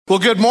Well,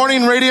 good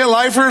morning, Radiant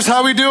Lifers.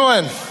 How we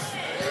doing?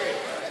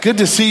 Good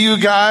to see you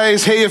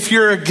guys. Hey, if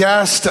you're a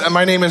guest,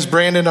 my name is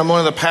Brandon. I'm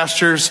one of the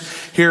pastors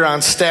here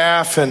on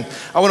staff, and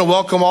I want to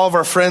welcome all of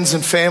our friends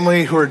and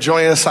family who are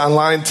joining us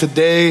online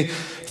today.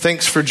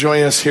 Thanks for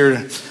joining us here.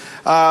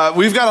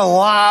 We've got a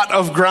lot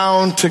of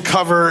ground to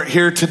cover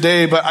here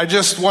today, but I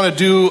just want to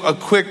do a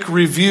quick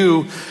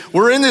review.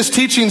 We're in this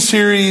teaching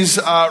series,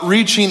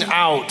 Reaching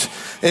Out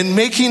and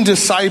Making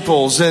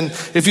Disciples. And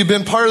if you've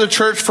been part of the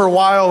church for a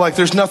while, like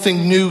there's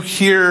nothing new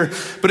here.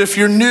 But if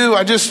you're new,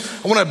 I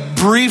want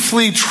to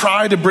briefly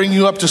try to bring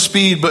you up to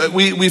speed. But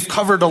we've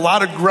covered a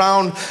lot of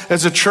ground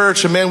as a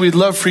church. And man, we'd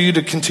love for you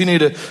to continue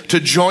to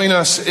join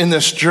us in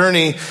this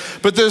journey.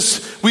 But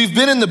we've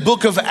been in the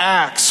book of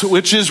Acts,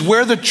 which is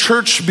where the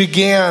church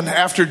began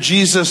after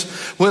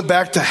Jesus went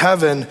back to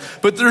heaven.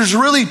 But there's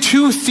really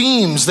two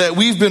themes that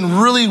we've been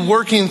really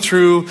working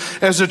through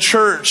as a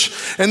church.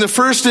 And the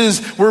first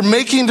is we're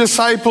making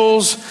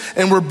disciples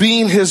and we're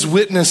being his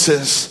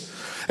witnesses.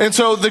 And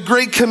so the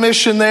Great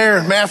Commission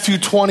there, Matthew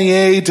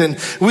 28, and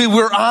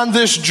we're on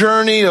this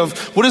journey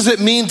of what does it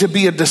mean to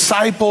be a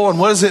disciple and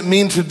what does it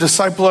mean to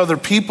disciple other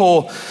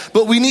people?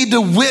 But we need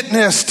to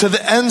witness to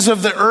the ends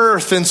of the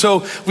earth. And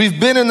so we've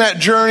been in that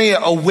journey.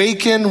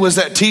 Awaken was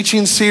that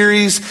teaching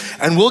series,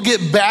 and we'll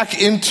get back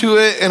into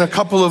it in a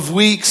couple of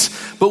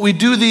weeks. But we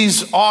do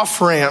these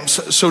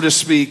off-ramps, so to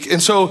speak.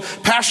 And so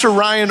Pastor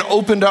Ryan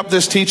opened up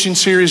this teaching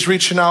series,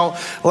 Reaching Out,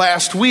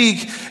 last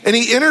week, and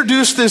he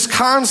introduced this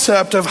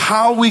concept of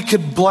how we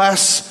could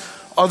bless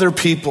other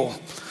people.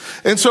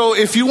 And so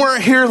if you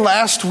weren't here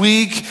last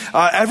week,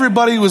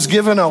 everybody was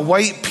given a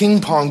white ping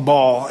pong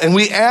ball, and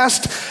we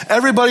asked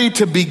everybody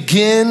to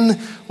begin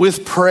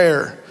with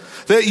prayer.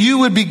 That you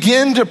would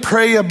begin to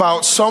pray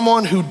about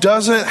someone who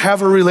doesn't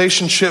have a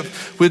relationship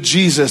with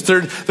Jesus.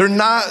 They're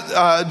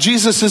not,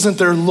 Jesus isn't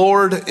their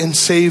Lord and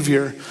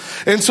Savior.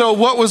 And so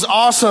what was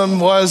awesome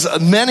was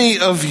many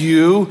of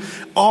you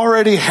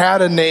already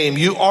had a name.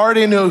 You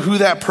already knew who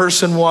that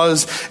person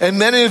was. And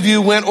many of you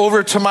went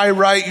over to my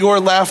right, your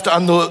left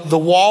on the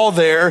wall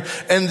there,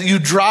 and you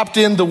dropped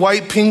in the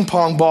white ping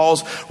pong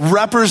balls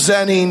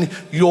representing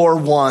your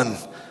one.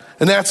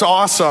 And that's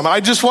awesome. I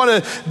just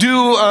want to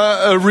do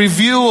a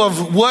review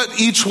of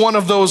what each one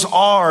of those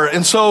are.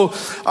 And so,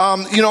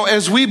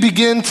 as we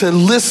begin to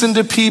listen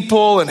to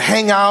people and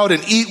hang out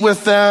and eat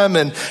with them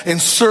and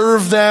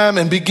serve them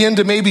and begin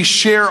to maybe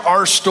share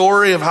our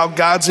story of how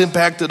God's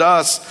impacted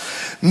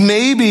us,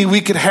 maybe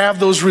we could have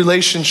those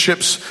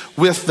relationships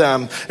with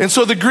them. And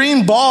so the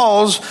green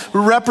balls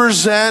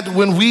represent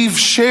when we've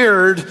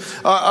shared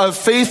a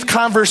faith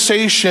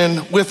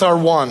conversation with our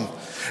one.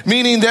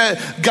 Meaning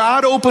that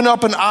God opened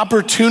up an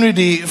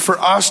opportunity for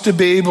us to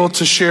be able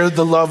to share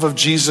the love of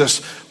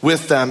Jesus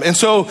with them. And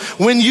so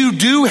when you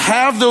do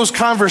have those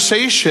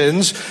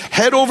conversations,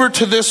 head over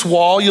to this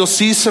wall. You'll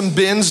see some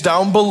bins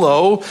down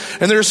below,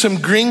 and there's some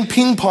green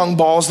ping pong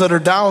balls that are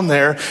down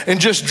there,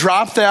 and just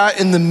drop that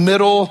in the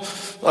middle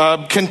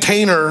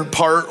container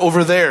part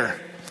over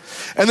there.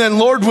 And then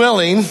Lord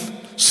willing,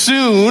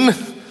 soon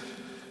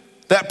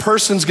that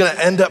person's going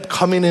to end up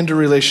coming into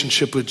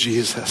relationship with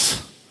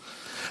Jesus.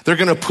 They're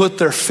going to put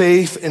their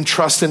faith and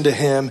trust into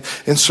him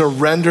and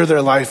surrender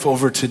their life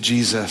over to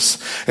Jesus.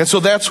 And so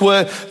that's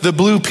what the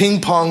blue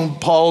ping pong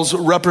balls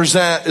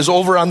represent, is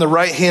over on the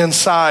right-hand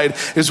side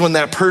is when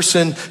that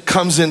person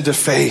comes into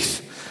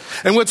faith.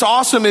 And what's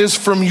awesome is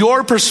from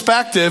your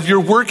perspective, you're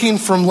working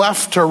from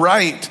left to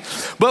right.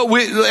 But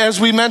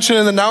as we mentioned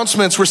in the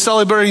announcements, we're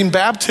celebrating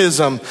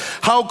baptism.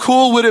 How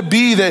cool would it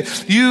be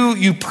that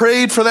you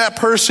prayed for that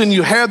person,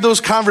 you had those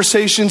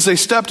conversations, they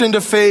stepped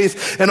into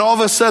faith, and all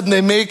of a sudden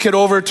they make it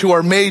over to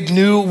our made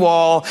new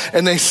wall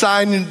and they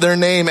sign their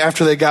name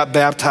after they got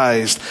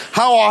baptized.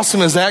 How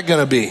awesome is that going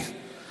to be?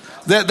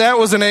 That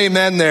was an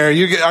amen there.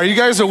 Are you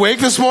guys awake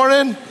this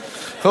morning?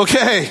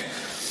 Okay.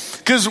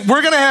 Because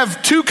we're going to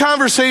have two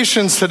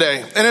conversations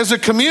today. And as a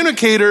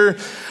communicator,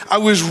 I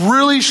was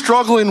really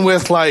struggling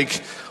with I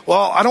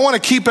don't want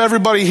to keep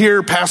everybody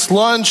here past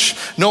lunch.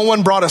 No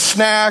one brought a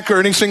snack or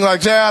anything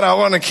like that. I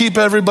want to keep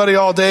everybody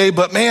all day.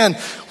 But man,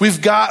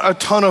 we've got a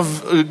ton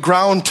of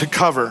ground to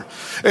cover.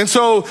 And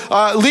so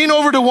lean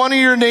over to one of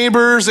your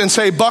neighbors and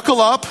say, buckle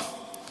up.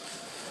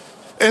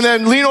 And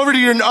then lean over to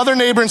your other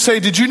neighbor and say,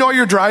 did you know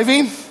you're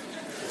driving?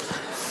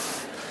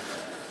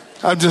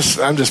 I'm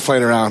just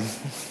playing around.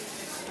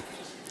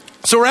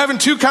 So we're having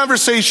two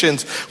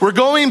conversations. We're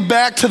going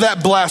back to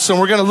that bless, and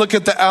we're going to look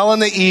at the L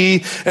and the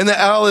E. And the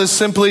L is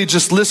simply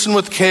just listen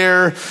with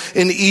care,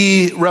 and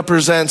E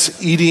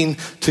represents eating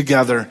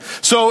together.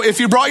 So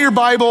if you brought your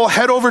Bible,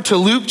 head over to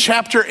Luke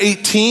chapter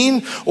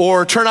 18,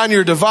 or turn on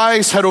your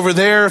device, head over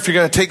there if you're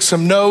going to take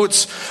some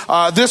notes.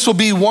 This will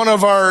be one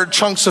of our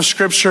chunks of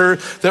scripture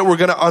that we're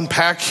going to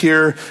unpack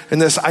here in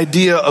this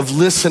idea of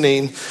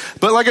listening.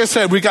 But like I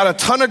said, we got a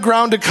ton of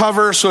ground to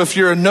cover. So if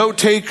you're a note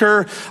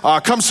taker,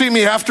 come see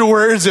me afterwards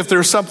if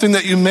there's something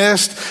that you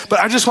missed. But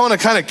I just want to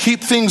kind of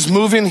keep things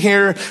moving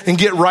here and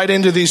get right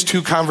into these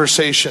two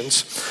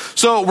conversations.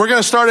 So we're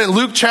going to start at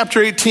Luke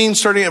chapter 18,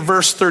 starting at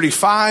verse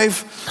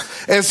 35.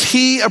 As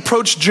he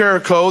approached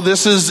Jericho,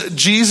 this is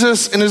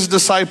Jesus and his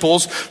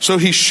disciples, so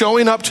he's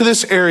showing up to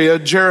this area,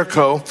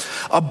 Jericho.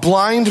 A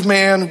blind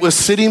man was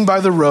sitting by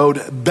the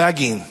road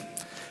begging.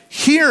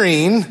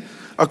 Hearing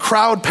a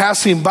crowd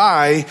passing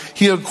by,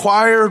 he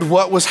inquired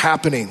what was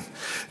happening.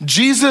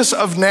 Jesus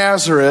of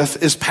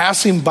Nazareth is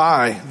passing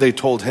by, they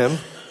told him.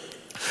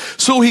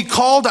 So he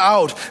called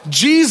out,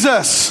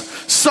 Jesus,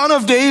 Son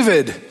of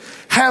David,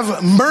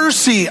 have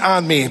mercy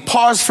on me.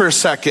 Pause for a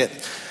second.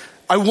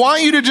 I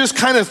want you to just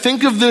kind of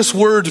think of this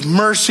word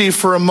mercy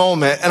for a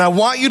moment, and I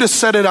want you to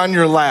set it on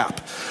your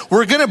lap.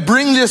 We're going to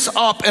bring this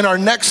up in our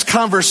next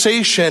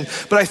conversation,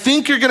 but I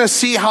think you're going to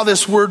see how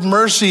this word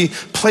mercy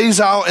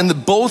plays out in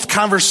both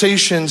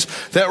conversations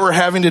that we're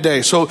having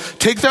today. So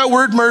take that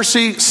word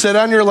mercy, sit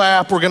on your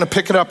lap. We're going to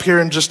pick it up here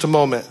in just a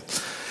moment.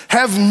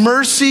 Have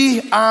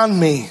mercy on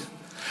me.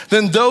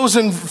 Then those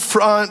in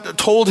front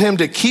told him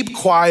to keep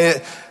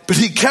quiet, but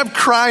he kept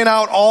crying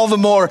out all the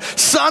more,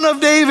 Son of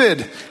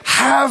David,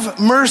 have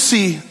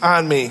mercy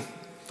on me.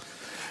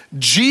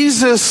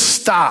 Jesus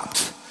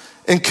stopped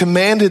and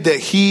commanded that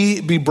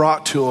he be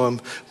brought to him.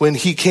 When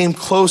he came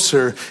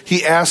closer,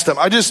 he asked him,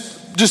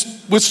 let's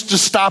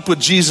just stop with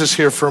Jesus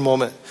here for a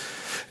moment.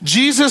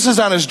 Jesus is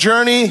on his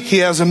journey. He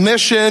has a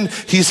mission.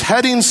 He's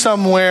heading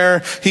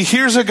somewhere. He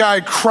hears a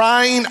guy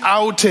crying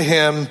out to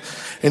him,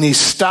 and he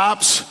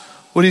stops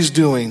what he's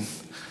doing.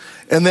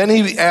 And then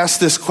he asked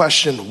this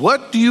question,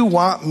 what do you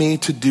want me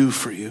to do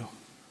for you?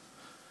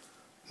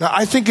 Now,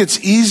 I think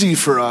it's easy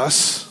for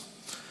us.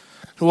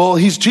 Well,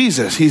 he's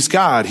Jesus. He's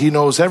God. He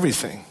knows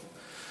everything.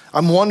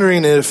 I'm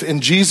wondering if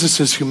in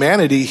Jesus'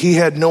 humanity, he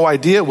had no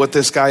idea what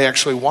this guy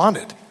actually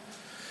wanted.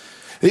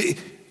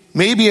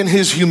 Maybe in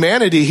his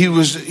humanity,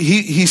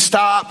 he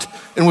stopped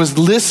and was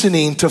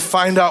listening to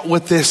find out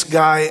what this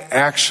guy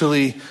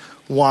actually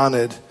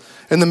wanted.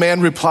 And the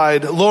man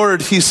replied,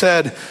 Lord, he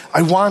said,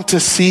 I want to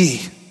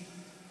see.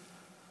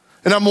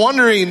 And I'm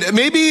wondering,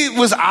 maybe it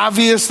was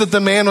obvious that the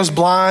man was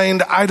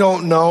blind. I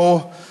don't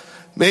know.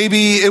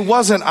 Maybe it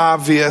wasn't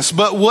obvious.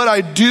 But what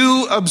I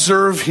do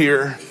observe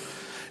here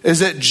is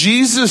that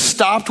Jesus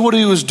stopped what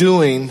he was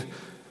doing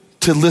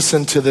to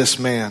listen to this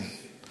man.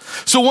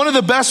 So one of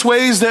the best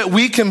ways that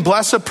we can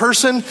bless a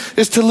person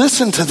is to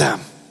listen to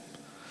them.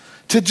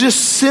 To just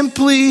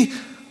simply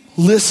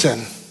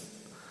listen.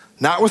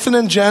 Not with an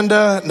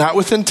agenda, not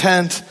with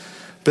intent,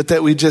 but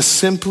that we just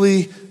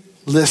simply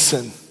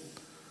listen.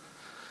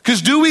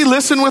 Because do we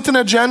listen with an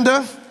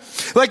agenda?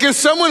 Like if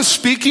someone's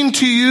speaking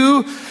to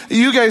you,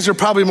 you guys are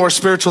probably more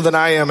spiritual than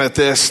I am at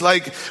this.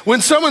 Like when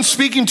someone's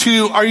speaking to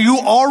you, are you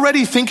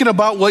already thinking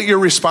about what your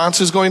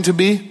response is going to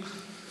be?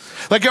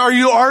 Like are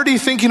you already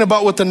thinking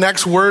about what the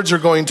next words are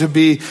going to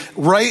be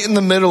right in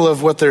the middle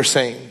of what they're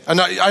saying? And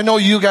I know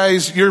you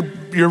guys, you're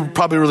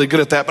probably really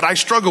good at that, but I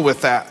struggle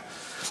with that.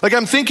 Like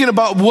I'm thinking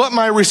about what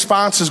my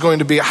response is going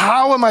to be.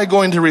 How am I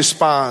going to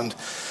respond?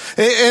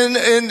 And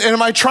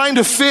am I trying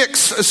to fix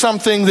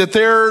something that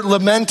they're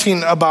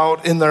lamenting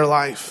about in their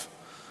life?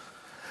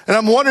 And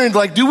I'm wondering,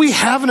 like, do we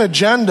have an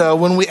agenda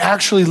when we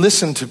actually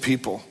listen to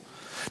people?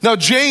 Now,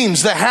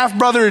 James, the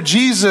half-brother of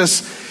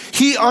Jesus,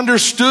 he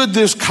understood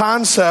this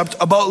concept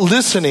about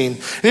listening.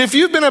 And if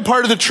you've been a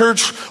part of the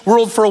church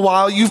world for a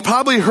while, you've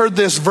probably heard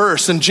this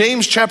verse in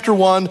James chapter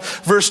 1,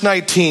 verse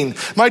 19.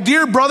 My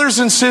dear brothers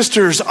and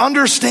sisters,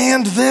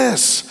 understand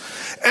this.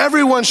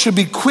 Everyone should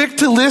be quick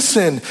to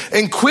listen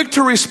and quick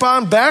to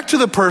respond back to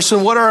the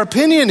person what our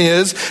opinion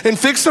is and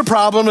fix the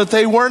problem that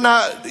they were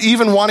not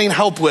even wanting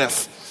help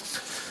with.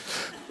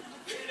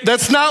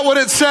 That's not what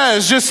it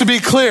says, just to be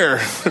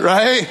clear,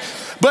 right?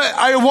 But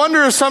I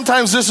wonder if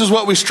sometimes this is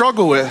what we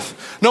struggle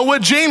with. No,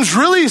 what James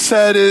really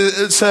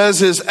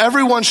says is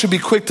everyone should be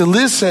quick to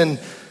listen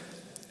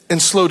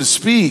and slow to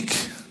speak.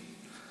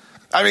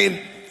 I mean,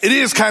 it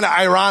is kind of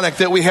ironic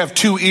that we have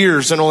two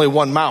ears and only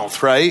one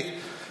mouth, right?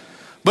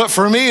 But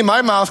for me,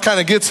 my mouth kind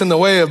of gets in the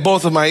way of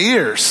both of my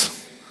ears.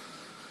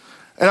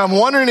 And I'm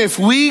wondering if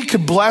we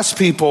could bless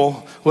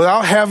people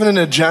without having an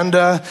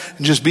agenda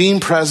and just being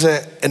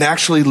present and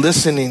actually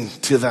listening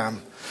to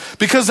them.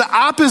 Because the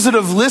opposite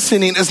of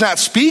listening is not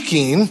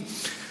speaking,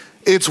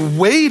 it's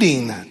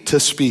waiting to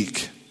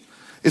speak.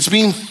 It's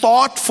being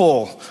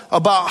thoughtful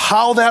about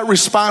how that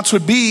response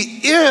would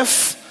be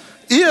if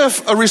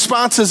a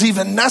response is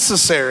even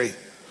necessary.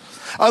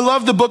 I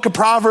love the book of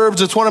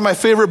Proverbs. It's one of my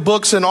favorite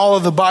books in all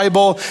of the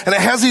Bible. And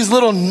it has these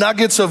little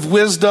nuggets of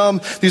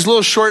wisdom, these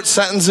little short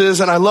sentences.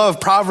 And I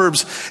love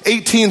Proverbs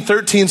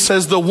 18:13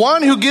 says, the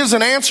one who gives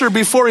an answer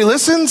before he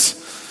listens,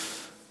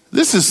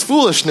 this is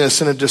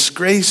foolishness and a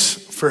disgrace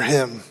for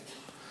him.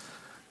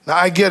 Now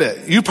I get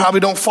it. You probably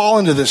don't fall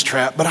into this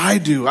trap, but I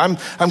do. I'm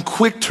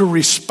quick to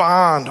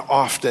respond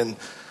often.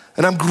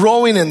 And I'm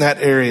growing in that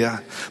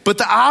area. But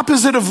the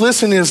opposite of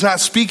listening is not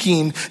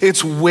speaking.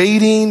 It's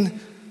waiting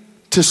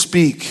to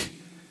speak.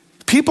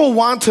 People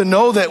want to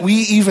know that we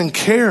even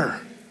care.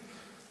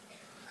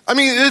 I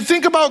mean,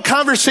 think about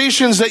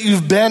conversations that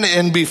you've been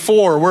in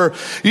before where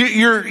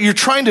you're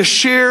trying to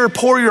share,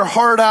 pour your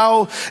heart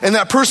out, and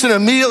that person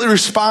immediately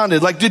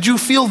responded. Like, did you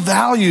feel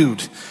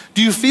valued?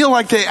 Do you feel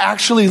like they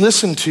actually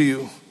listened to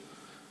you?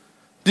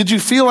 Did you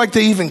feel like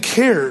they even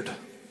cared?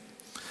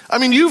 I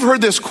mean, you've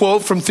heard this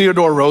quote from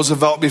Theodore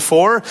Roosevelt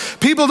before.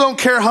 People don't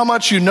care how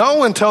much you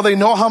know until they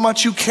know how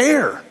much you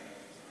care.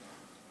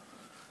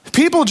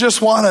 People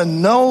just want to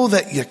know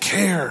that you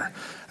care.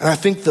 And I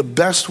think the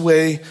best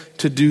way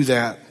to do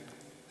that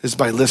is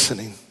by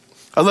listening.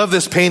 I love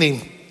this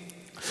painting.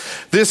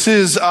 This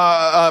is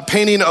a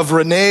painting of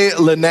René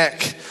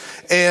Laennec.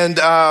 And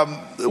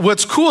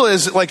what's cool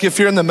is, like, if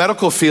you're in the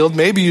medical field,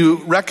 maybe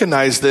you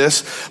recognize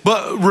this,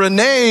 but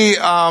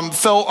René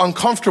felt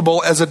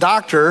uncomfortable as a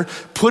doctor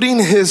putting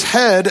his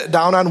head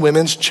down on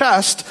women's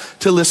chest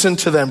to listen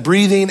to them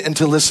breathing and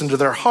to listen to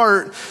their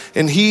heart,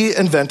 and he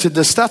invented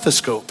the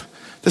stethoscope.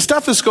 The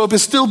stethoscope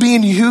is still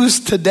being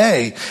used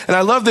today. And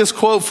I love this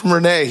quote from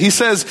René. He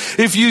says,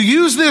 if you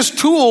use this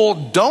tool,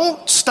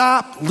 don't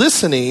stop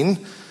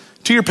listening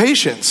to your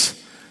patients.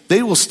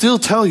 They will still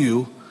tell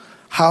you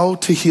how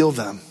to heal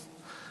them.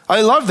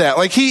 I love that.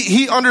 Like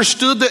he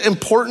understood the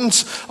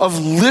importance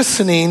of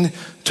listening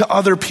to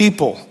other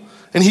people.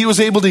 And he was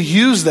able to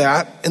use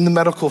that in the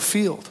medical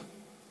field.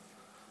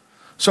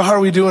 So how are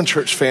we doing,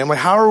 church family?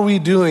 How are we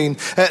doing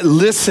at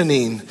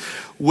listening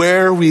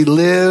where we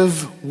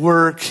live,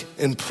 work,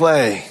 and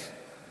play?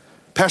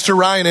 Pastor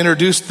Ryan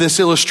introduced this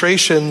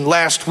illustration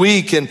last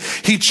week, and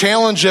he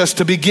challenged us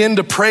to begin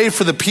to pray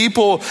for the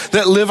people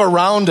that live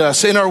around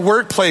us, in our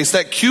workplace,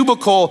 that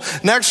cubicle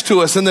next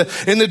to us, in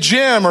the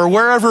gym or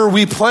wherever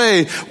we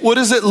play. What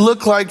does it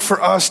look like for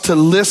us to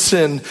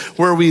listen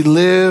where we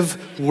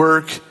live,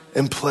 work,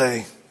 and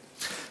play?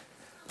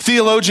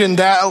 Theologian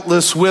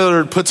Dallas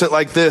Willard puts it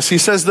like this. He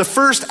says, the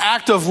first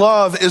act of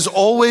love is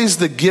always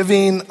the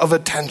giving of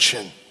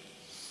attention.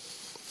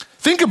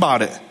 Think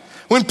about it.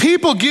 When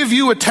people give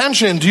you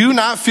attention, do you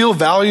not feel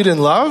valued and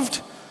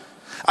loved?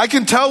 I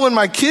can tell when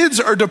my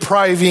kids are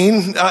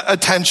depriving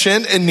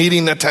attention and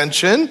needing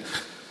attention.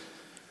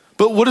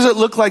 But what does it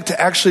look like to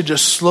actually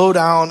just slow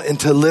down and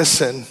to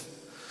listen?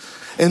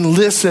 And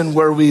listen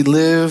where we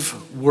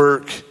live,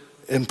 work,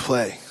 and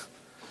play.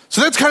 So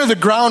that's kind of the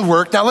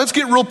groundwork. Now let's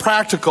get real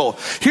practical.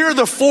 Here are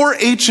the 4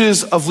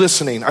 H's of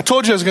listening. I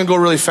told you I was going to go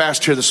really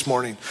fast here this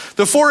morning.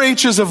 The 4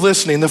 H's of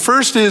listening. The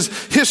first is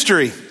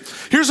history.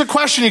 Here's a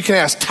question you can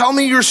ask. Tell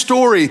me your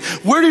story.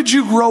 Where did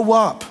you grow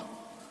up?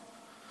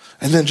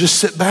 And then just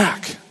sit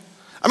back.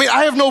 I mean,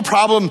 I have no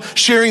problem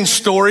sharing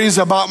stories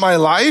about my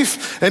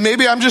life, and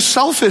maybe I'm just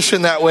selfish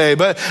in that way,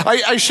 but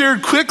I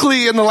shared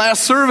quickly in the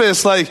last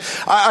service, like,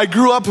 I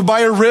grew up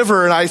by a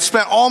river, and I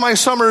spent all my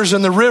summers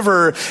in the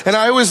river, and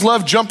I always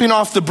loved jumping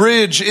off the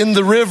bridge in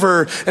the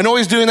river, and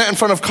always doing that in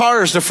front of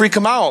cars to freak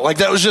them out. Like,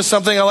 that was just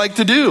something I liked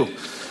to do.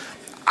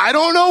 I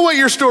don't know what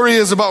your story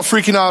is about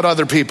freaking out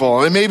other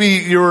people, and maybe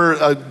you're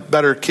a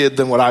better kid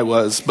than what I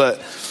was,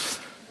 but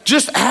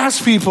just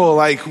ask people,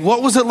 like,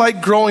 what was it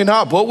like growing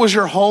up? What was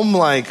your home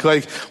like?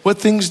 Like, what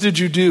things did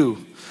you do?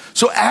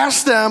 So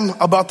ask them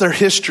about their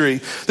history.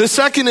 The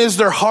second is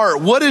their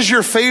heart. What is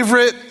your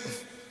favorite?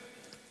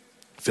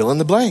 Fill in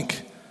the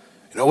blank.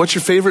 You know, what's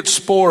your favorite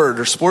sport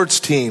or sports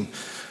team?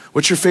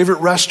 What's your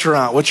favorite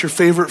restaurant? What's your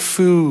favorite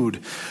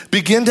food?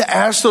 Begin to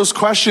ask those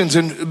questions,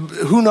 and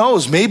who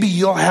knows, maybe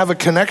you'll have a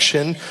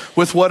connection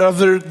with what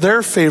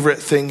their favorite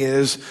thing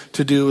is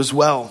to do as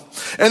well.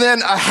 And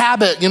then a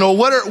habit, you know,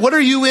 what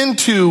are you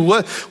into?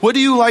 What do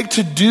you like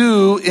to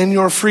do in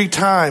your free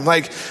time?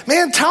 Like,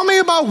 man, tell me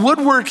about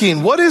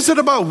woodworking. What is it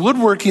about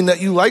woodworking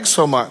that you like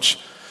so much?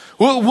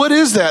 Well, what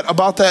is that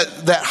about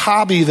that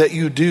hobby that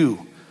you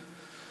do?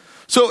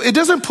 So it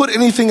doesn't put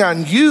anything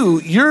on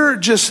you. You're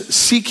just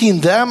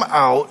seeking them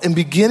out and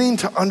beginning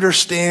to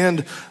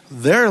understand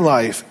their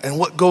life and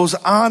what goes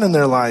on in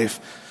their life.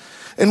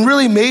 And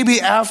really,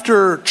 maybe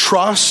after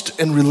trust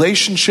and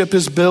relationship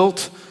is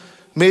built,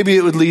 maybe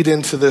it would lead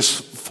into this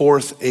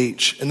 4th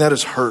H, and that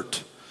is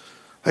hurt.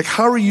 Like,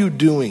 how are you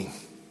doing?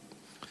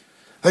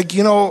 Like,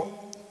 you know,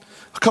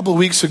 a couple of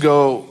weeks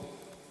ago,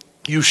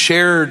 you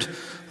shared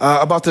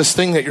about this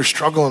thing that you're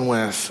struggling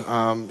with.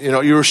 You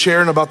know, you were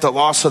sharing about the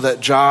loss of that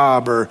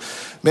job, or,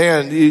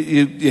 man,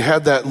 you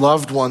had that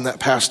loved one that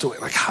passed away.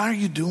 Like, how are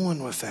you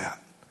doing with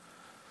that?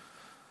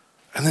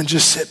 And then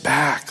just sit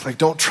back. Like,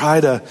 don't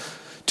try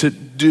to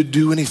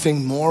do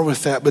anything more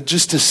with that, but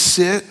just to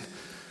sit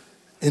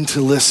and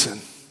to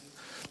listen.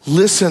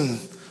 Listen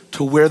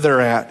to where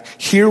they're at.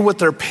 Hear what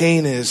their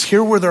pain is.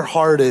 Hear where their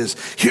heart is.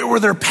 Hear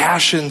where their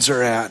passions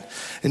are at.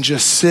 And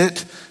just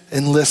sit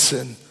and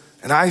listen.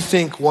 And I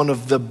think one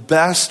of the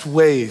best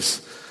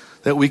ways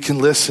that we can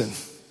listen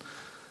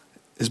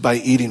is by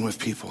eating with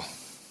people.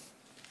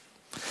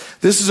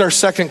 This is our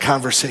second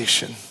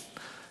conversation.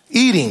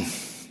 Eating.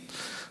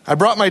 I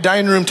brought my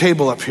dining room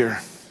table up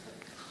here.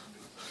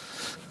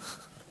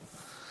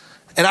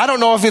 And I don't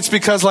know if it's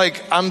because,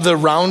 like, I'm the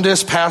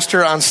roundest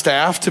pastor on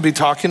staff to be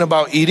talking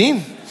about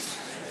eating.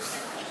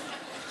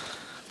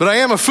 But I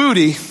am a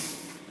foodie.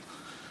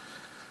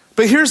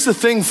 But here's the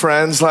thing,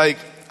 friends, like,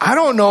 I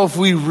don't know if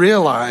we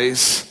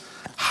realize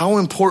how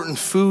important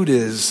food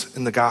is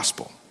in the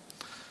gospel.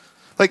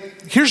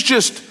 Like, here's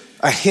just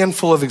a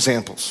handful of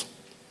examples.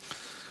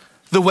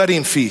 the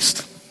wedding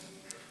feast.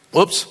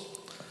 Whoops.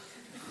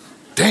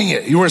 Dang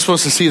it, you weren't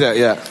supposed to see that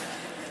yet.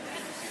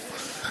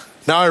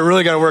 Now I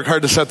really got to work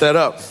hard to set that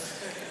up.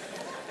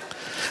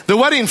 The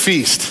wedding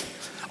feast,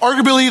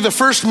 arguably the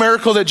first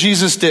miracle that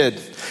Jesus did.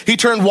 He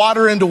turned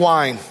water into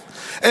wine.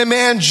 And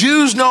man,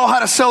 Jews know how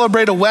to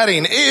celebrate a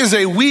wedding. It is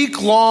a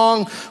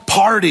week-long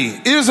party.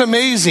 It is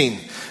amazing.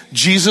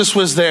 Jesus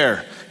was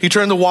there. He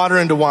turned the water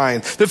into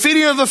wine. The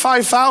feeding of the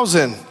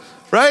 5,000,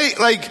 right?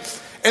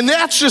 And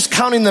that's just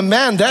counting the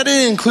men. That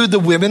didn't include the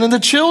women and the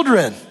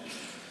children.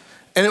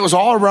 And it was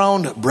all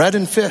around bread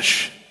and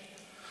fish.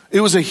 It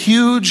was a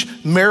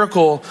huge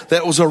miracle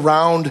that was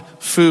around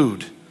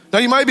food. Now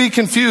you might be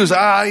confused.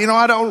 I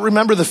don't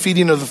remember the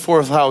feeding of the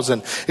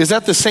 4,000. Is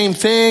that the same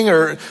thing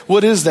or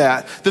what is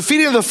that? The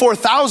feeding of the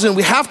 4,000,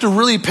 we have to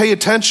really pay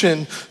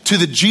attention to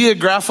the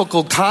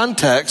geographical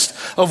context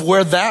of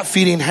where that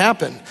feeding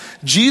happened.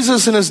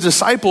 Jesus and his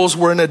disciples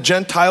were in a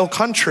Gentile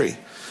country.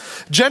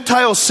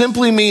 Gentiles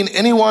simply mean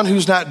anyone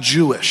who's not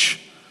Jewish.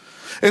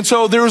 And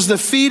so there was the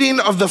feeding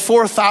of the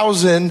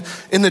 4,000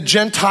 in the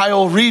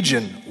Gentile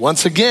region.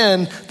 Once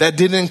again, that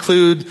didn't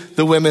include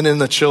the women and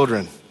the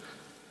children.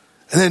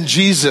 And then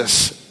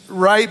Jesus,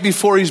 right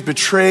before he's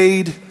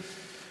betrayed,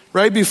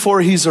 right before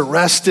he's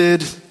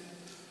arrested,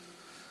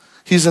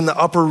 he's in the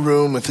upper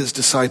room with his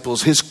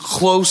disciples, his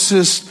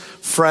closest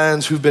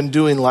friends who've been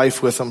doing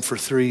life with him for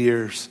 3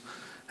 years.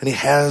 And he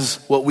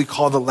has what we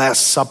call the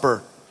Last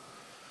Supper.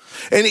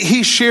 And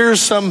he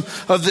shares some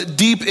of the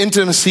deep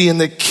intimacy in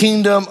the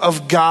kingdom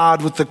of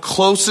God with the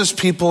closest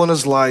people in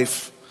his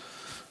life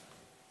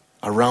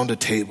around a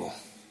table.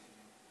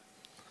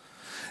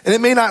 And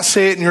it may not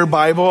say it in your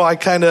Bible. I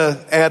kind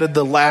of added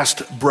the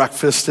last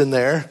breakfast in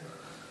there.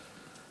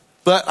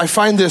 But I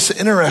find this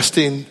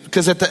interesting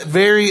because at the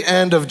very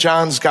end of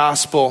John's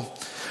gospel,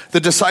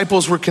 the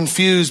disciples were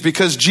confused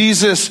because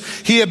Jesus,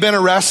 he had been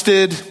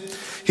arrested,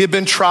 he had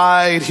been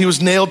tried, he was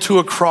nailed to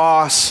a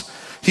cross,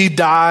 he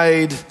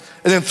died.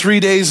 And then 3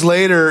 days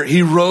later,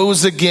 he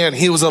rose again.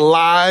 He was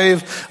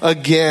alive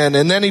again.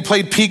 And then he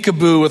played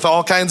peekaboo with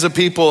all kinds of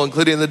people,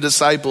 including the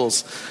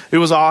disciples. It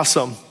was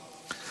awesome.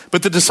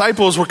 But the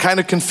disciples were kind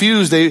of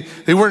confused.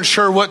 They weren't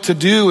sure what to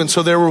do, and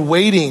so they were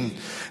waiting.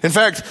 In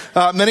fact,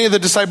 many of the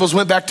disciples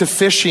went back to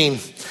fishing.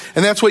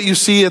 And that's what you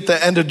see at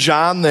the end of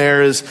John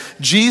there is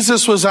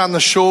Jesus was on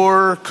the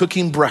shore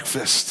cooking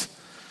breakfast.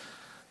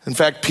 In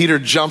fact, Peter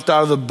jumped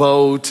out of the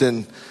boat,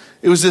 and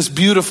it was this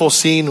beautiful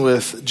scene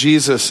with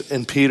Jesus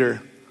and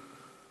Peter.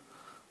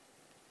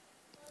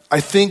 I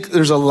think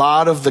there's a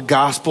lot of the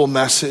gospel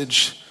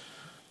message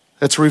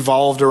that's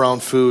revolved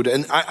around food.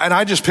 And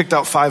I just picked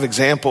out 5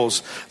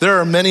 examples. There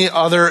are many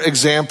other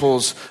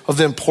examples of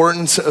the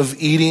importance of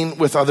eating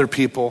with other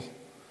people.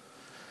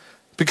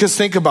 Because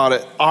think about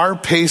it, our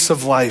pace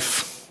of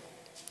life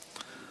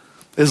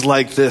is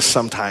like this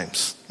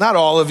sometimes. Not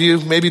all of you,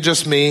 maybe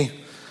just me.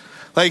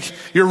 Like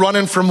you're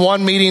running from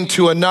one meeting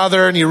to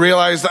another and you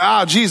realize,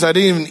 geez, I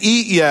didn't even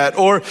eat yet.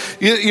 Or,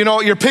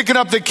 you're picking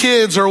up the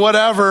kids or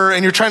whatever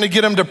and you're trying to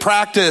get them to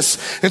practice.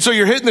 And so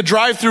you're hitting the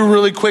drive-through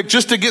really quick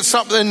just to get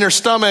something in their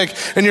stomach.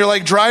 And you're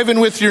like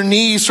driving with your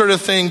knee sort of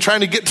thing,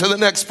 trying to get to the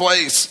next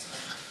place.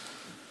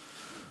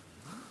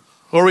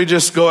 Or we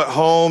just go at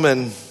home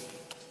and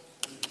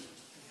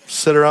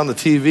sit around the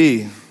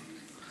TV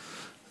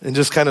and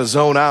just kind of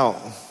zone out.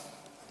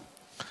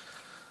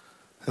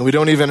 And we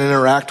don't even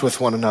interact with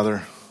one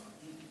another.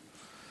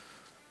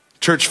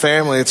 Church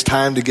family, it's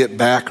time to get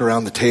back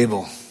around the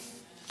table.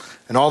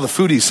 And all the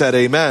foodies said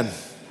amen.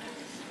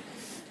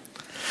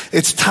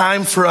 It's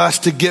time for us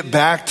to get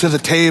back to the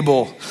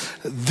table.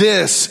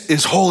 This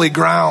is holy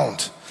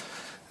ground.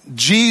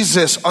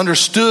 Jesus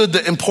understood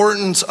the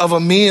importance of a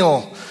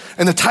meal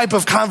and the type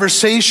of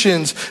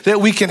conversations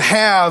that we can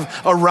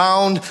have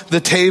around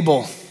the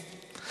table.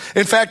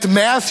 In fact,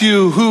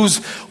 Matthew, who's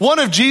one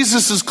of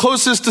Jesus'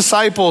 closest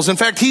disciples, in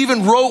fact, he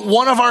even wrote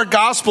one of our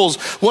gospels,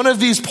 one of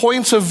these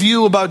points of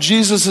view about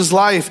Jesus'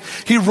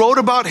 life. He wrote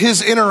about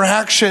his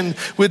interaction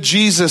with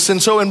Jesus.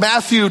 And so in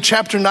Matthew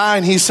chapter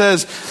 9, he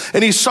says,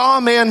 and he saw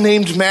a man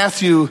named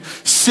Matthew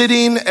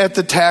sitting at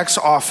the tax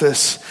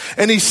office.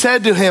 And he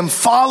said to him,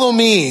 follow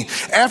me.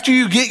 After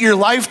you get your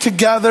life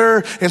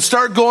together and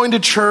start going to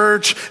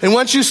church, and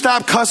once you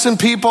stop cussing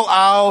people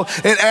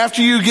out, and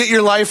after you get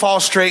your life all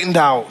straightened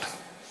out.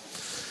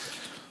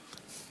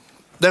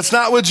 That's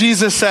not what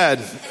Jesus said.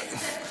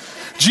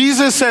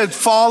 Jesus said,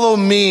 follow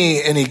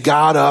me, and he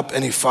got up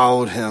and he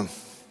followed him.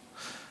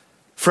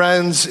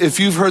 Friends, if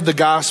you've heard the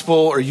gospel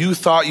or you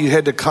thought you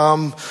had to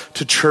come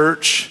to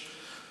church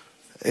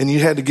and you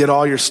had to get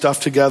all your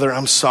stuff together,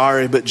 I'm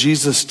sorry, but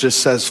Jesus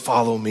just says,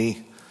 follow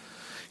me.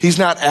 He's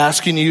not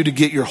asking you to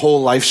get your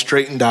whole life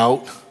straightened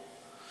out.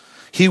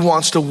 He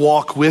wants to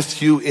walk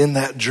with you in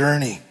that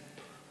journey.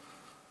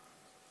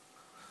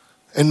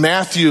 And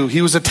Matthew,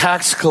 he was a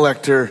tax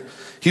collector.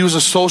 He was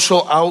a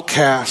social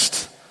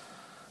outcast,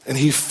 and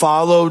he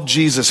followed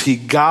Jesus. He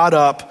got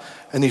up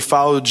and he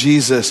followed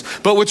Jesus.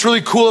 But what's really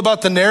cool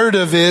about the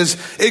narrative is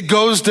it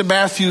goes to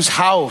Matthew's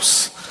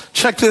house.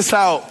 Check this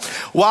out.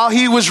 While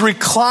he was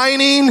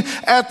reclining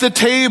at the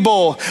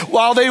table,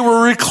 while they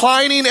were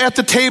reclining at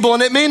the table,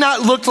 and it may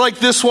not look like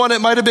this one, it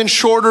might have been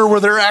shorter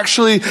where they're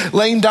actually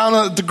laying down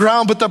on the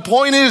ground, but the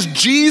point is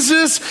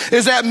Jesus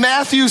is at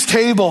Matthew's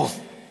table.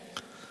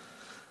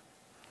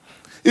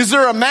 Is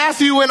there a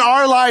Matthew in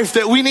our life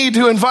that we need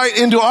to invite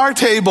into our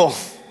table?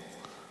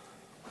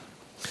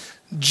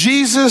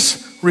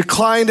 Jesus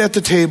reclined at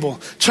the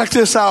table. Check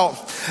this out.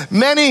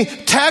 Many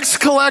tax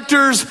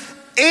collectors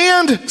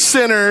and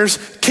sinners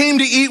came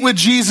to eat with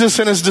Jesus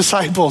and his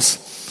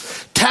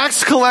disciples.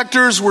 Tax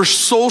collectors were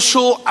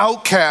social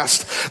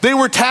outcasts. They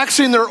were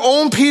taxing their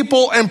own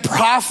people and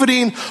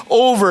profiting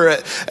over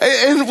it.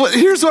 And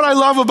here's what I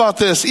love about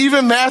this.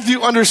 Even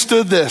Matthew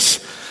understood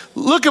this.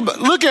 Look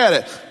at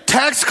it.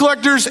 Tax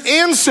collectors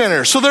and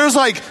sinners. So there's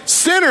like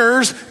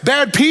sinners,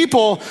 bad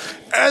people,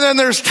 and then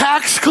there's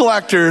tax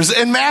collectors.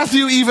 And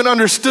Matthew even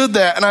understood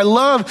that. And I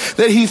love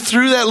that he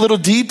threw that little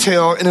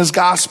detail in his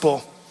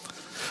gospel.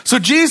 So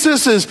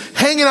Jesus is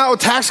hanging out with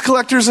tax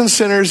collectors and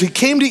sinners. He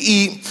came to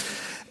eat.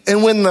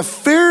 And when the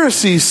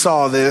Pharisees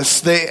saw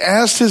this, they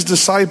asked his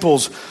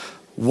disciples,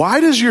 why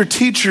does your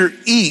teacher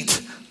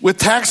eat with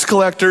tax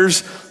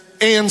collectors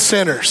and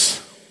sinners?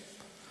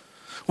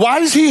 Why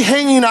is he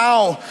hanging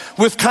out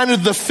with kind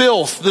of the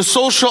filth, the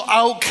social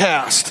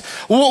outcast?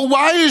 Well,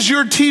 why is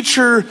your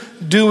teacher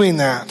doing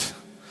that?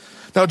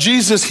 Now,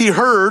 Jesus, he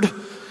heard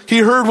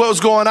what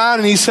was going on,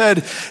 and he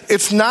said,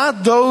 it's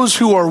not those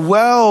who are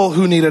well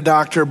who need a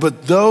doctor,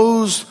 but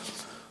those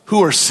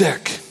who are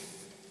sick.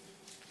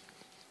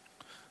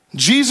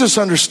 Jesus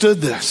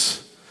understood this.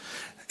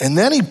 And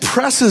then he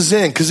presses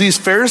in, because these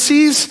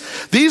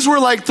Pharisees, these were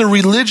like the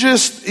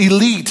religious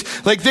elite.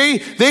 Like they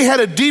had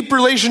a deep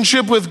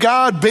relationship with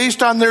God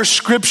based on their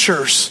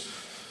scriptures.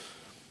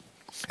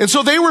 And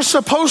so they were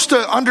supposed to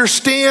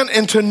understand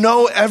and to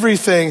know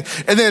everything.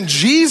 And then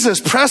Jesus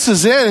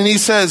presses in and he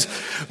says,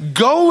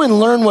 go and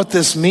learn what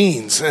this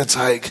means. And it's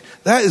like,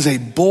 that is a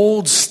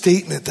bold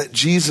statement that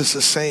Jesus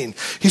is saying.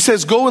 He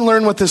says, go and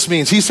learn what this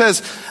means. He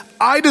says,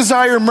 I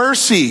desire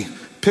mercy.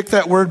 Pick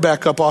that word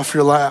back up off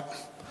your lap.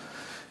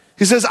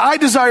 He says, I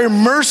desire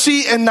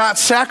mercy and not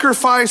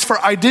sacrifice, for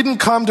I didn't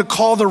come to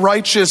call the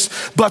righteous,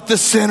 but the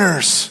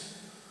sinners.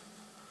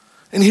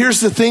 And here's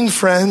the thing,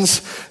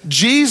 friends.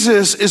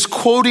 Jesus is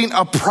quoting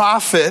a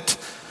prophet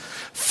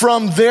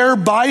from their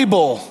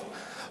Bible.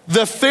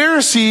 The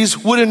Pharisees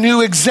would have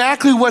knew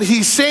exactly what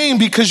he's saying,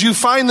 because you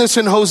find this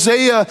in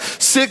Hosea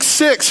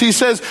 6:6. He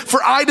says,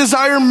 for I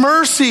desire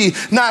mercy,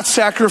 not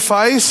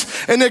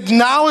sacrifice, an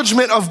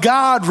acknowledgement of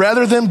God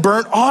rather than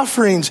burnt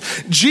offerings.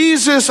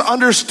 Jesus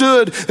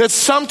understood that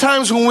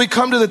sometimes when we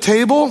come to the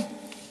table,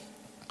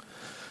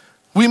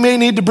 we may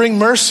need to bring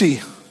mercy.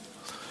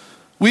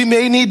 We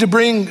may need to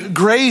bring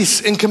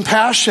grace and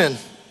compassion,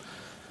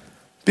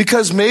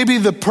 because maybe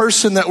the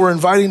person that we're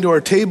inviting to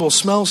our table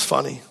smells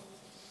funny.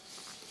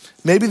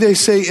 Maybe they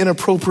say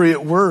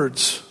inappropriate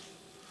words.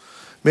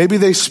 Maybe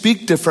they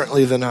speak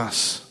differently than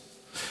us.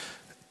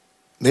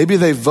 Maybe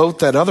they vote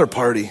that other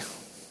party.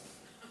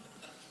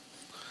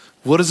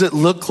 What does it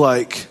look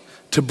like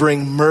to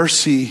bring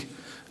mercy,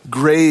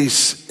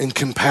 grace, and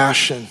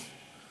compassion?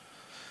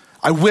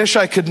 I wish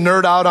I could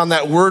nerd out on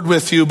that word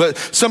with you, but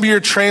some of your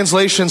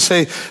translations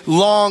say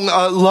long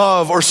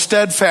love or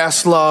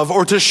steadfast love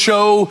or to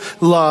show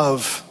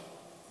love.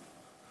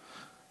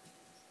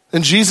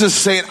 And Jesus is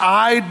saying,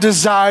 I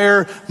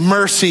desire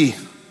mercy.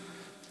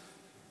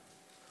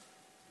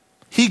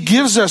 He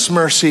gives us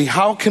mercy.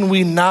 How can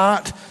we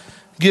not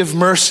give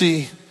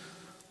mercy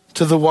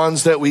to the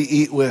ones that we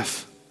eat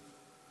with?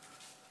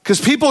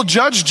 Because people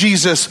judge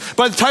Jesus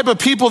by the type of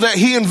people that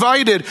he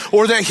invited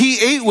or that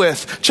he ate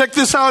with. Check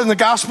this out in the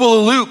Gospel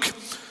of Luke.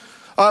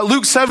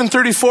 Luke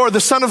 7:34, the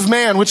Son of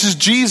Man, which is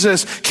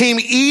Jesus, came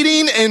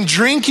eating and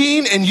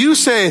drinking, and you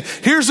say,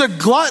 here's a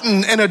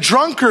glutton and a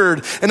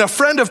drunkard and a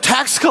friend of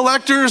tax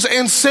collectors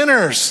and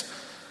sinners.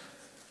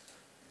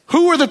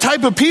 Who were the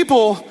type of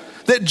people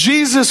that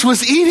Jesus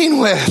was eating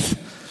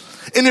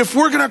with? And if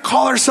we're going to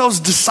call ourselves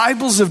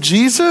disciples of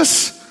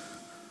Jesus,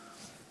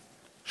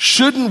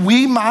 shouldn't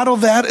we model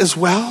that as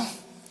well?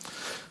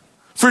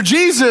 For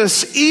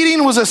Jesus,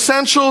 eating was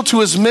essential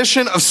to his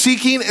mission of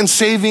seeking and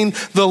saving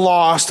the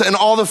lost. And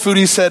all the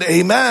foodies said,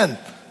 amen.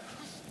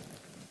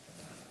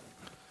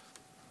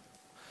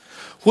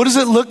 What does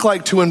it look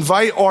like to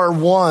invite our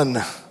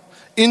one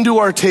into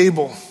our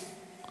table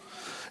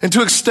and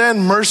to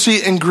extend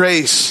mercy and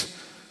grace?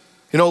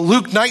 You know,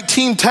 Luke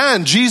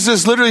 19:10,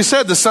 Jesus literally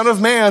said, the Son of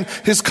Man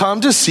has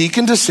come to seek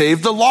and to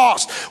save the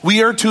lost.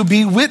 We are to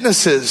be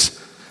witnesses.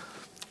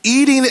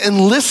 Eating and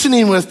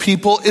listening with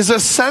people is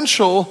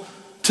essential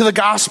to the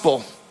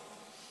gospel.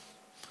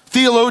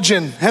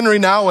 Theologian Henry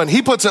Nouwen,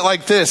 he puts it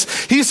like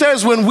this. He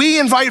says, when we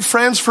invite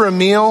friends for a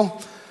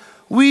meal,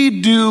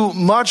 we do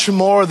much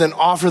more than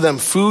offer them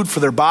food for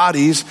their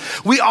bodies.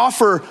 We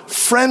offer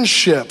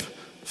friendship,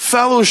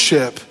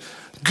 fellowship,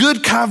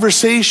 good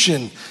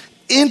conversation,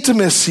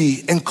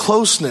 intimacy, and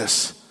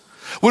closeness.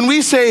 When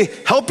we say,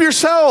 help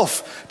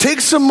yourself,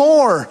 take some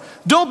more,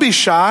 don't be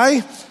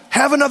shy,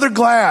 Have another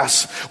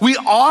glass. We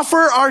offer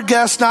our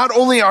guests not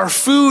only our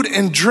food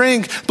and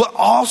drink, but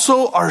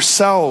also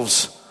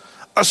ourselves.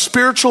 A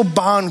spiritual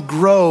bond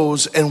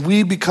grows and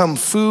we become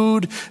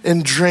food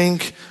and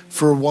drink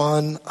for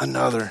one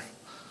another.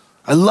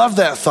 I love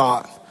that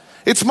thought.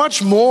 It's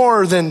much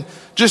more than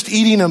just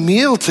eating a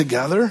meal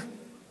together.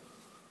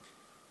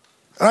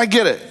 And I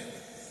get it.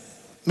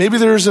 Maybe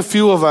there's a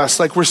few of us,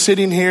 like we're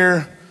sitting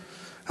here,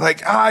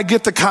 like, I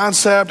get the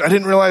concept. I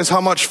didn't realize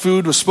how much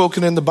food was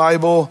spoken in the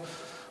Bible.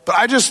 But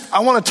I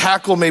want to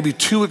tackle maybe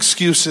 2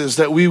 excuses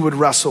that we would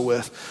wrestle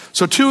with.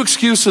 So 2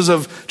 excuses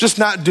of just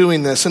not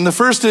doing this. And the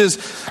first is,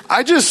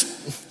 I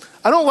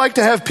don't like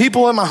to have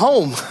people in my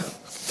home.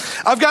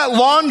 I've got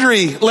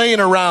laundry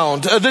laying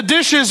around. The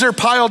dishes are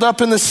piled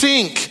up in the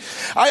sink.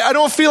 I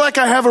don't feel like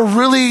I have a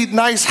really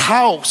nice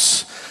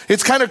house.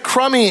 It's kind of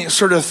crummy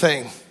sort of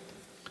thing.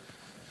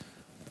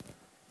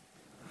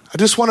 I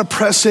just want to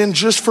press in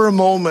just for a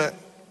moment,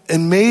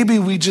 and maybe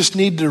we just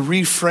need to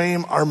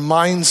reframe our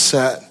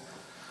mindset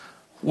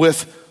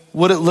with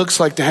what it looks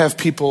like to have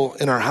people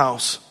in our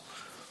house.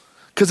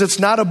 Because it's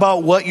not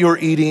about what you're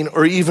eating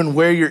or even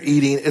where you're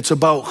eating, it's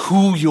about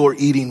who you're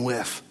eating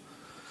with.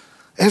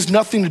 It has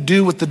nothing to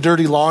do with the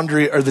dirty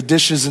laundry or the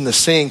dishes in the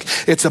sink.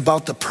 It's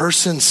about the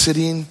person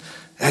sitting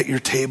at your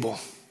table.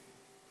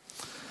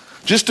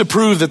 Just to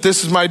prove that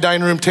this is my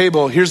dining room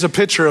table, here's a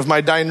picture of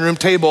my dining room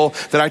table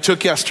that I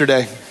took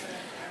yesterday.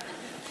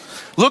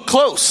 Look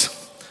close.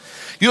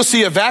 You'll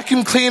see a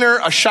vacuum cleaner,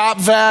 a shop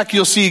vac.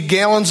 You'll see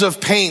gallons of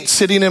paint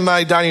sitting in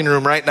my dining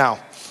room right now.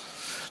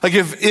 Like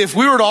if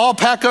we were to all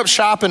pack up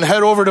shop and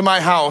head over to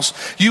my house,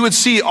 you would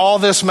see all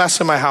this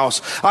mess in my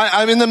house.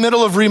 I'm in the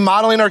middle of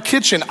remodeling our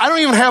kitchen. I don't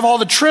even have all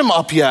the trim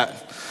up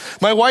yet.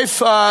 My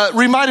wife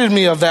reminded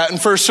me of that in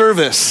first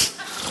service.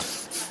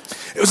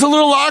 It was a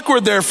little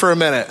awkward there for a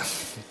minute.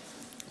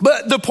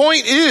 But the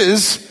point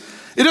is,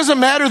 it doesn't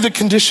matter the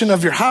condition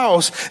of your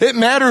house. It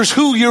matters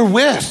who you're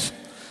with.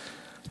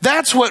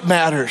 That's what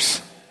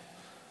matters.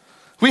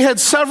 We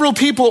had several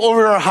people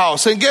over at our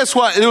house, and guess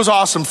what? It was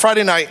awesome.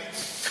 Friday night,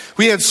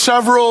 we had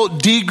several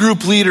D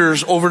group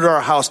leaders over to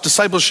our house,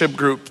 discipleship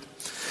group.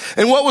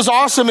 And what was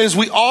awesome is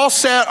we all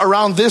sat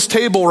around this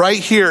table right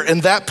here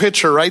in that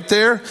picture right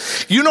there.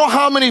 You know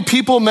how many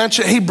people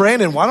mentioned, hey,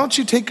 Brandon, why don't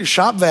you take your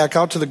shop vac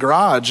out to the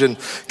garage? And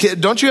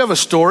don't you have a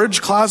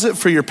storage closet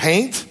for your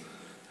paint?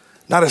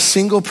 Not a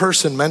single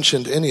person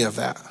mentioned any of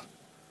that.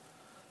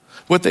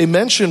 What they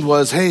mentioned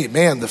was, hey,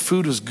 man, the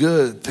food was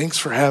good. Thanks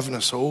for having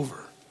us over.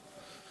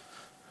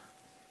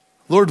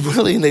 Lord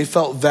willing, they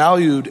felt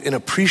valued and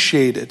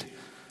appreciated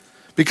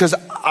because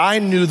I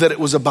knew that it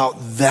was about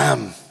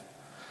them.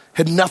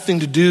 Had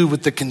nothing to do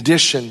with the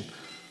condition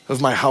of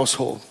my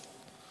household.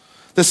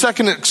 The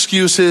second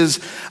excuse is,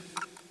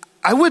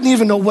 I wouldn't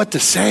even know what to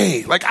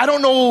say. Like, I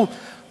don't know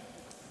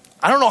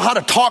how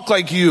to talk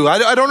like you.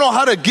 I don't know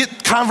how to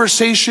get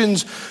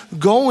conversations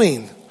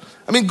going.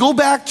 I mean, go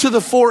back to the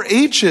 4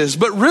 H's,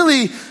 but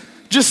really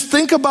just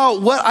think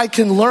about what I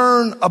can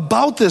learn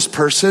about this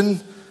person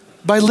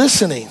by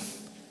listening.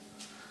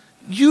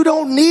 You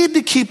don't need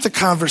to keep the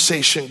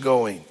conversation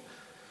going.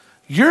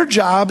 Your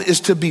job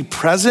is to be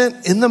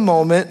present in the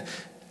moment,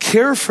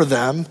 care for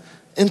them,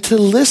 and to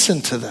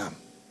listen to them.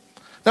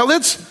 Now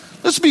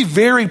let's be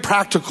very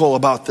practical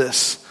about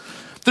this.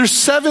 There's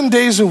 7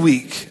 days a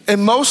week,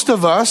 and most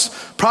of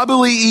us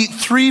probably eat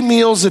 3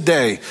 meals a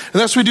day.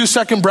 Unless we do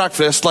second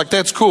breakfast, like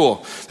that's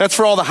cool. That's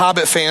for all the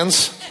Hobbit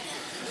fans.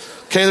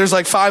 Okay, there's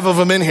like 5 of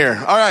them in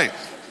here. All right.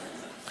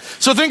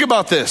 So think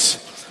about this.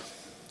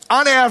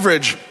 On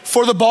average,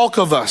 for the bulk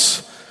of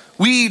us,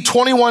 we eat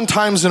 21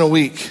 times in a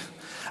week.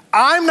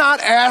 I'm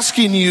not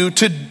asking you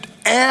to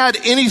add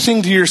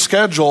anything to your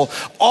schedule.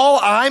 All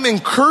I'm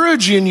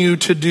encouraging you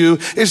to do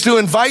is to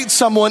invite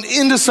someone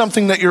into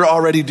something that you're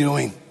already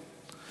doing.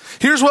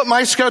 Here's what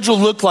my schedule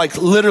looked like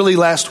literally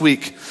last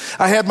week.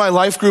 I had my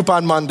life group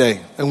on Monday,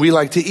 and we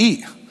like to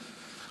eat.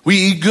 We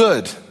eat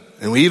good,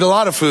 and we eat a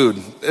lot of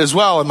food as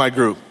well in my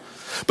group.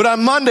 But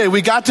on Monday,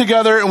 we got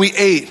together and we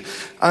ate.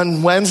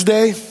 On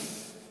Wednesday,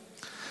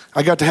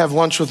 I got to have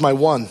lunch with my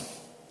one.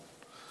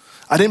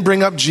 I didn't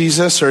bring up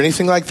Jesus or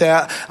anything like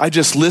that. I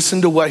just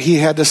listened to what he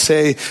had to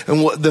say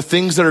and what the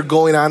things that are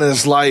going on in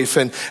his life.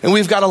 And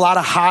we've got a lot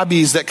of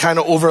hobbies that kind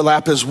of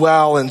overlap as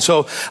well. And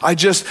so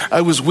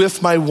I was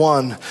with my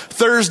one.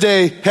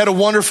 Thursday, had a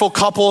wonderful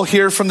couple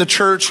here from the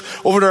church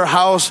over to our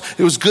house.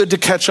 It was good to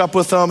catch up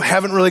with them.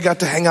 Haven't really got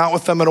to hang out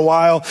with them in a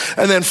while.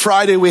 And then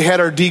Friday, we had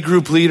our D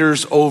group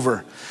leaders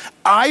over.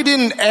 I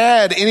didn't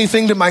add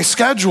anything to my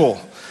schedule.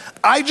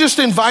 I just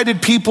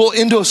invited people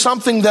into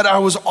something that I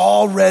was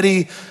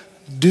already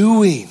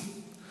doing.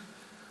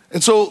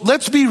 And so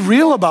let's be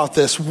real about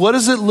this. What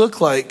does it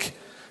look like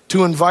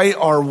to invite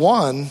our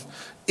one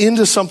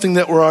into something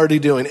that we're already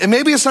doing? And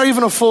maybe it's not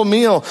even a full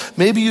meal.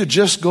 Maybe you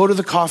just go to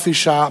the coffee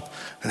shop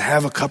and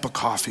have a cup of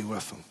coffee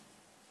with them.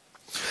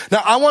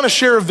 Now, I want to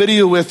share a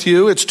video with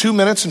you. It's 2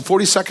 minutes and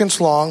 40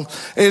 seconds long.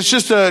 And it's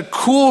just a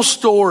cool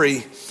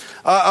story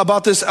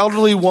about this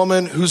elderly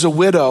woman who's a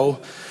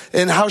widow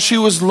and how she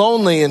was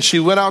lonely, and she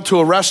went out to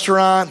a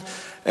restaurant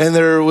and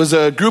there was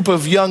a group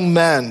of young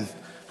men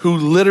who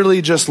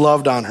literally just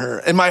loved on her.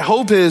 And my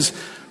hope is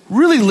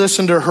really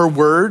listen to her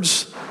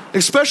words,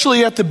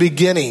 especially at the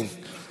beginning,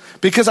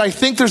 because I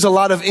think there's a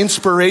lot of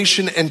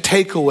inspiration and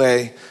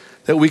takeaway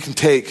that we can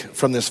take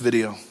from this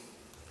video.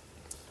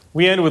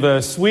 We end with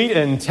a sweet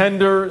and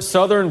tender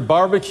Southern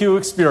barbecue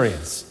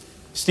experience.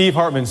 Steve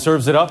Hartman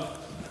serves it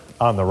up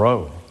on the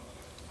road.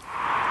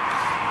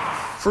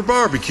 For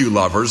barbecue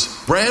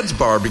lovers, Brad's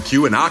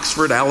Barbecue in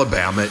Oxford,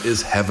 Alabama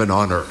is heaven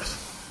on earth.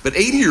 But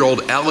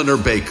 80-year-old Eleanor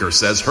Baker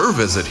says her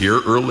visit here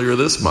earlier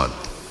this month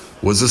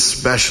was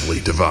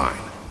especially divine.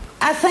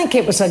 I think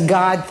it was a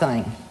God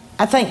thing.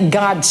 I think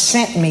God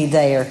sent me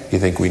there. You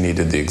think we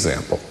needed the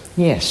example?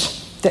 Yes.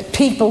 That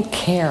people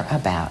care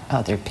about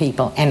other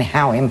people and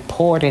how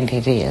important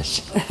it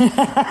is.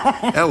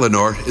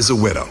 Eleanor is a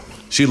widow.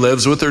 She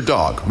lives with her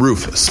dog,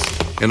 Rufus.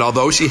 And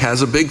although she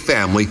has a big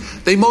family,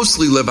 they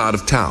mostly live out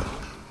of town.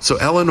 So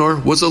Eleanor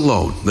was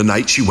alone the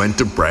night she went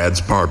to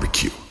Brad's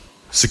Barbecue.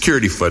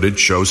 Security footage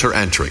shows her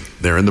entering,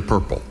 there in the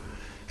purple.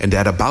 And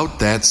at about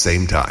that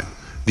same time,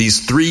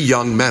 these 3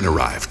 young men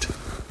arrived.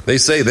 They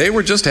say they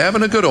were just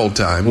having a good old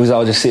time. We was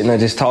all just sitting there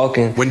just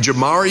talking. When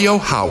Jamario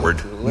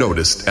Howard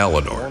noticed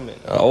Eleanor. An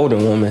older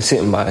woman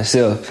sitting by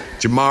herself.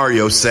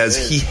 Jamario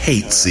says he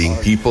hates seeing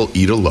people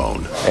eat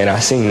alone. And I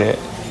seen that.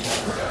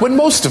 When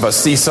most of us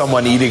see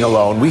someone eating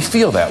alone, we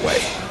feel that way.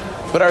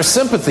 But our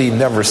sympathy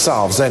never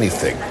solves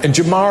anything. And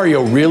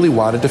Jamario really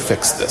wanted to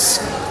fix this.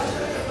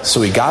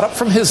 So he got up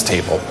from his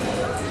table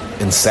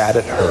and sat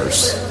at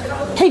hers.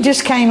 He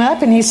just came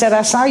up and he said,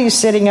 I saw you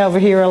sitting over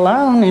here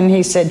alone. And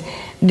he said,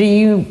 do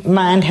you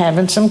mind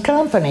having some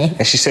company?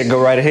 And she said,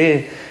 go right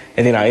ahead.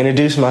 And then I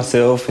introduced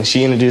myself and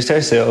she introduced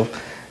herself.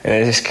 And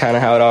that's just kind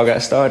of how it all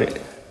got started.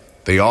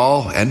 They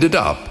all ended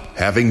up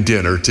having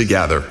dinner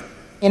together.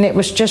 And it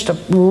was just a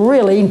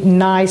really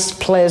nice,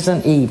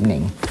 pleasant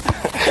evening.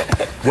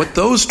 What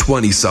those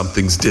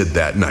 20-somethings did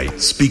that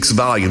night speaks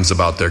volumes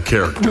about their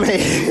character.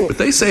 But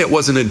they say it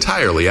wasn't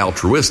entirely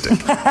altruistic.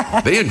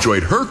 They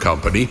enjoyed her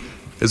company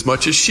as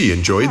much as she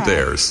enjoyed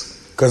theirs.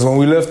 Because when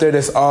we left there,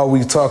 that's all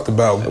we talked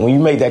about. When you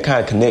make that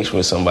kind of connection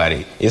with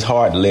somebody, it's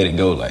hard to let it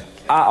go. Like,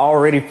 I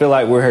already feel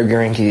like we're her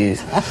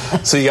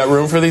grandkids. So you got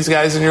room for these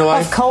guys in your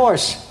life? Of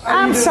course.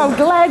 I'm so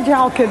glad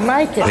y'all could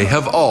make it. They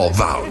have all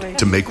vowed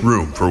to make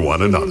room for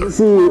one another.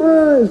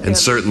 And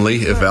certainly,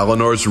 if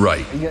Eleanor's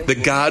right,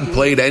 that God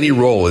played any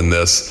role in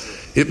this,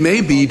 it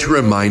may be to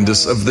remind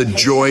us of the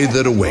joy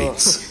that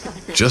awaits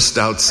just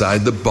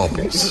outside the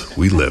bubbles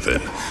we live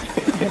in.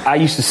 I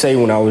used to say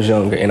when I was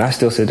younger, and I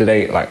still say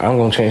today, like, I'm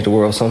going to change the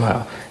world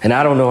somehow. And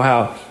I don't know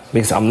how,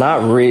 because I'm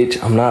not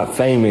rich, I'm not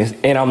famous,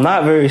 and I'm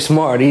not very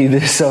smart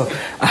either, so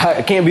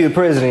I can't be the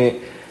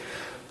president.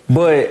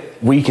 But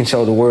we can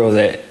show the world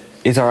that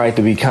it's all right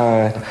to be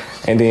kind,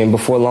 and then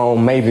before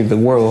long, maybe the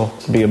world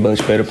will be a much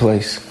better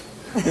place.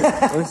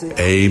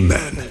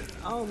 Amen.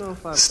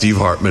 Steve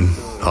Hartman,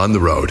 on the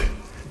road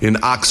in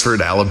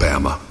Oxford,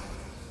 Alabama.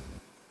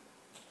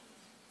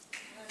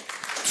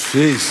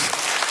 Jeez.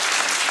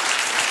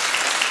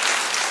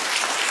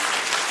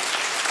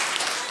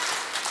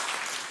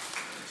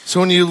 So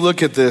when you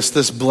look at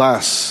this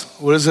bless,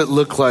 what does it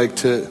look like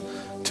to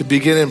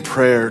begin in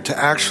prayer, to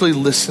actually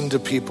listen to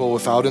people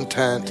without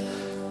intent,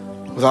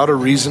 without a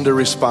reason to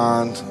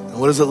respond? And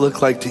what does it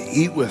look like to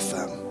eat with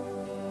them?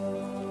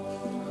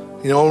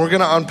 You know, we're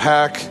going to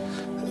unpack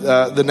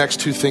the next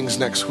 2 things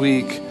next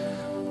week.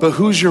 But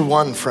who's your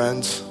one,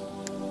 friends?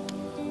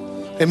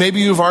 And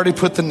maybe you've already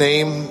put the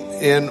name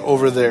in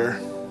over there.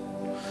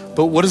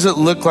 But what does it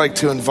look like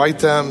to invite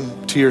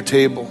them to your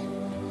table?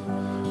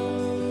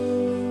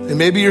 And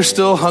maybe you're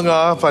still hung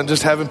up on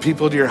just having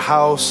people to your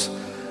house.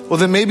 Well,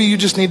 then maybe you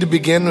just need to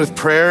begin with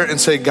prayer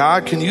and say,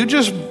 God, can you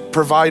just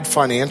provide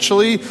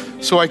financially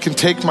so I can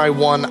take my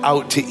one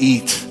out to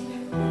eat?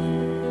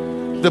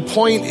 The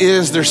point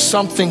is, there's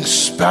something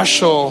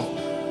special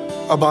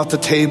about the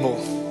table.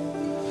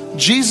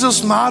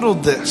 Jesus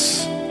modeled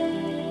this.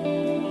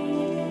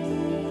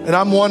 And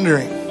I'm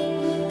wondering,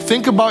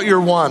 think about your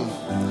one.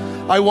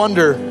 I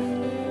wonder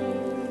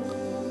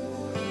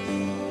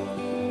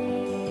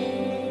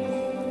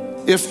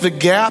if the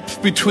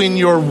gap between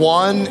your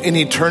one and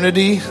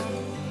eternity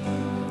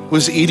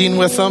was eating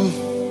with them,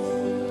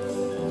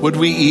 would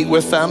we eat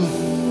with them?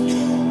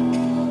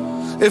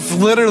 If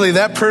literally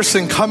that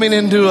person coming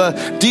into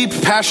a deep,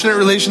 passionate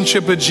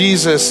relationship with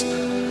Jesus,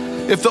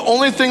 if the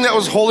only thing that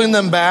was holding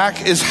them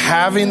back is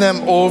having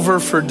them over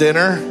for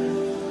dinner,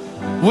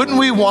 wouldn't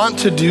we want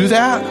to do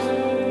that?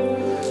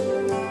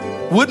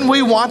 Wouldn't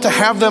we want to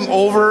have them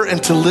over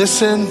and to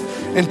listen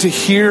and to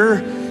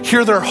hear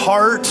their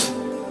heart,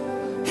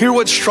 hear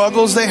what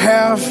struggles they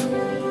have?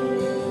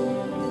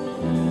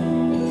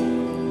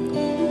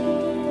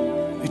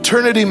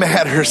 Eternity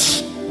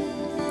matters.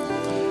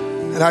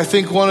 And I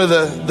think one of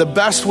the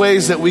best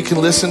ways that we can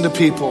listen to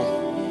people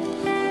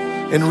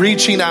and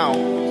reaching out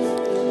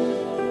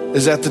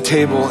is at the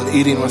table and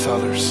eating with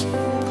others.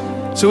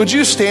 So would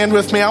you stand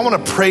with me? I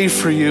want to pray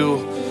for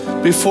you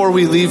before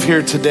we leave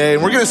here today.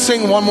 And we're going to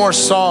sing one more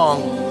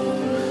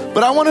song.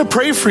 But I want to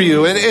pray for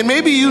you, and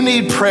maybe you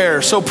need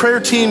prayer. So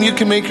prayer team, you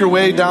can make your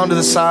way down to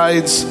the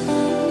sides.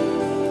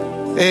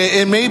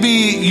 And maybe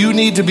you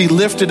need to be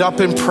lifted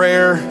up in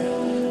prayer.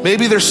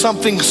 Maybe there's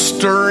something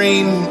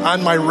stirring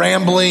on my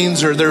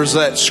ramblings, or there's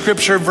that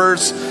scripture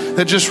verse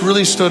that just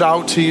really stood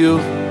out to you.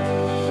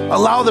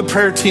 Allow the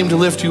prayer team to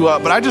lift you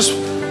up. But I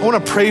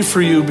want to pray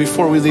for you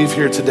before we leave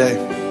here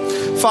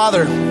today.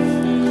 Father,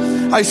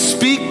 I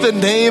speak the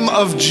name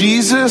of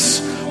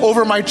Jesus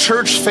over my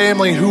church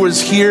family who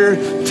is here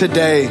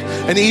today,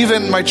 and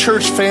even my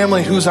church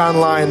family who's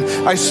online.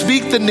 I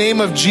speak the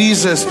name of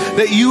Jesus,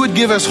 that you would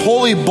give us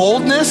holy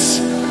boldness,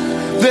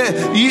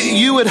 that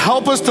you would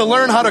help us to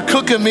learn how to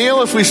cook a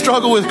meal if we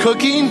struggle with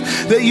cooking,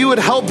 that you would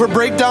help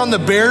break down the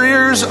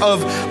barriers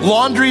of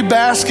laundry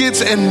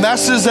baskets and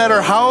messes at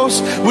our house.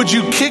 Would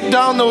you kick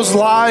down those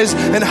lies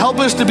and help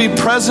us to be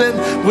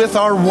present with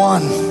our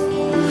one?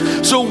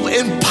 So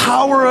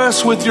empower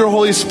us with your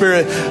Holy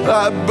Spirit.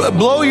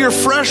 Blow your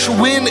fresh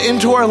wind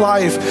into our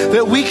life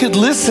that we could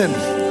listen.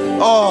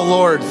 Oh,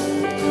 Lord.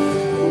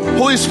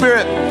 Holy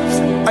Spirit,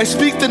 I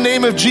speak the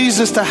name of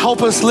Jesus to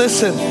help us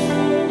listen.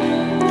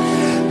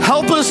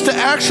 Help us to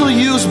actually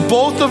use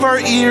both of our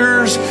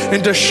ears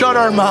and to shut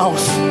our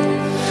mouth.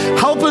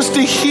 Help us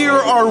to hear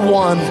our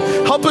one.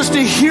 Help us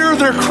to hear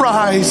their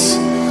cries.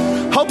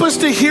 Help us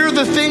to hear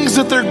the things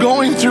that they're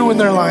going through in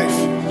their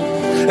life.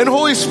 And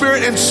Holy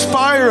Spirit,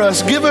 inspire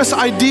us. Give us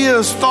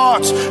ideas,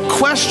 thoughts,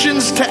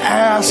 questions to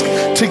ask,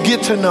 to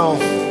get to know.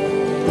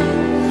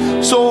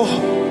 So,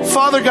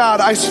 Father God,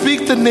 I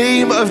speak the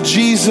name of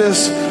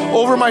Jesus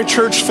over my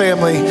church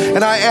family,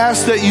 and I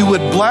ask that you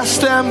would bless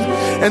them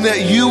and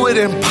that you would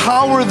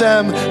empower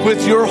them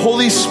with your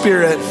Holy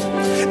Spirit.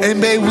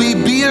 And may we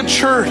be a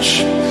church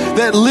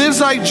that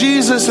lives like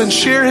Jesus and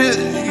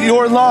share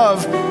your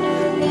love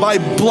by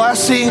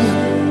blessing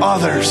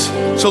others.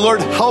 So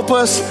Lord, help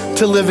us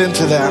to live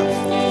into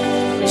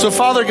that. So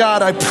Father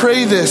God, I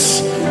pray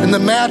this in the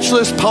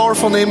matchless,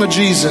 powerful name of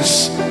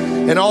Jesus.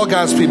 And all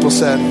God's people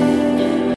said,